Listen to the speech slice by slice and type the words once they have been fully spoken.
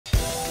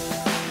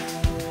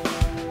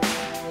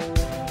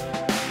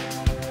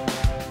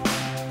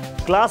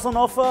Class on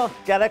offer,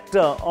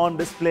 character on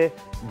display,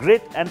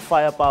 grit and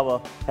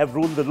firepower have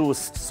ruled the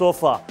roost so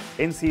far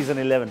in Season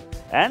 11.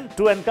 And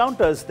two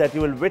encounters that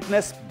you will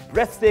witness,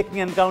 breathtaking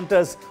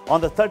encounters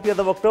on the 30th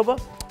of October.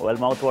 Well,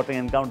 mouth-watering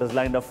encounters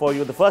lined up for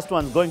you. The first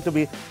one is going to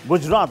be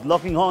Gujarat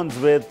locking horns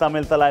with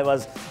Tamil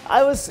Thalaivas.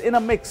 I was in a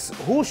mix.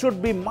 Who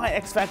should be my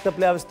X-Factor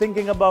player? I was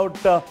thinking about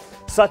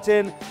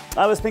Sachin.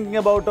 I was thinking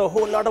about a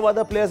whole lot of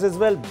other players as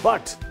well.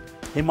 But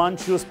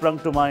Himanshu sprung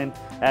to mind,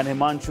 and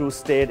Himanshu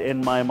stayed in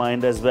my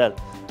mind as well.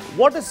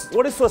 What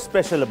is so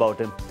special about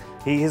him?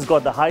 He's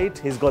got the height,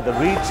 he's got the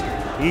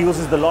reach, he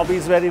uses the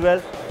lobbies very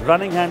well.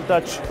 Running hand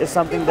touch is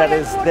something that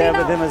is there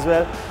with him as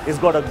well. He's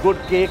got a good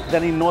kick,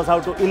 then he knows how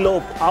to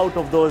elope out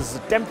of those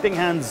tempting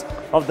hands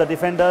of the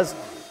defenders.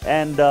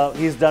 And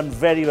he's done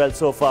very well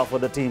so far for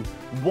the team.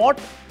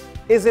 What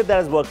is it that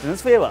has worked in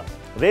his favor?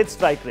 Rate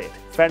strike rate,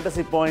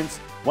 fantasy points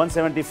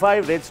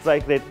 175, rate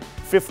strike rate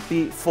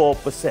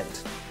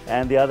 54%.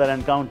 And the other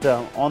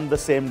encounter on the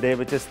same day,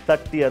 which is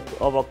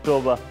 30th of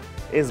October,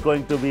 is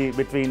going to be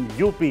between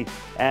UP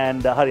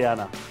and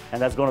Haryana.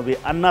 And that's going to be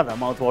another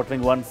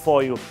mouth-watering one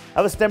for you.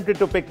 I was tempted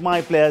to pick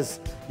my players,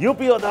 UP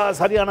Odhas,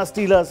 Haryana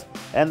Steelers,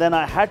 and then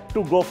I had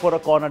to go for a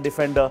corner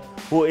defender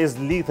who is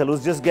lethal,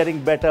 who's just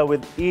getting better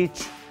with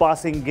each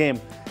passing game.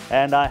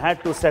 And I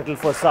had to settle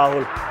for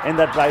Sahul in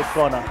that right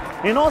corner.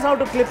 He knows how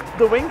to clip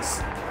the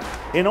wings.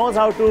 He knows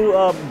how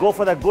to go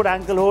for that good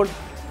ankle hold.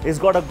 He's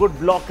got a good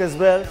block as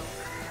well.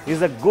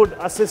 He's a good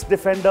assist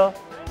defender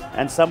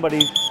and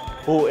somebody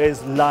who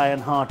is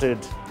lion-hearted.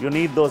 You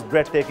need those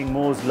breathtaking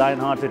moves,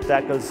 lion-hearted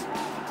tackles.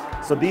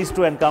 So these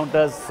two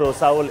encounters, so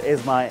Saul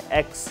is my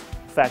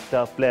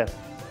X-Factor player.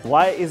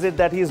 Why is it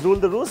that he's ruled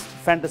the roost?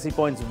 Fantasy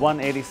points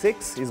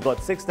 186. He's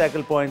got 6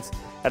 tackle points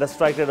at a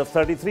strike rate of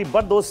 33.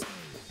 But those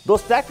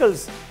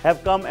tackles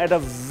have come at a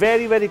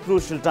very, very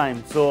crucial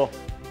time. So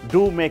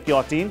do make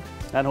your team,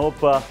 and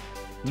hope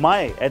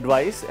my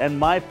advice and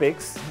my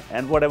picks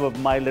and whatever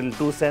my little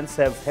 2 cents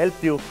have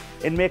helped you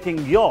in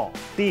making your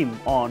team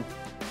on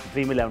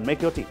Dream11.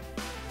 Make your team.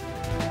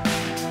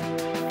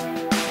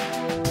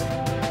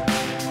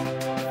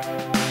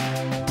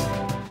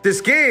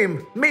 This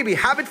game may be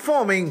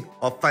habit-forming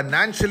or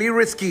financially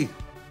risky.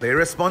 Play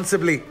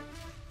responsibly.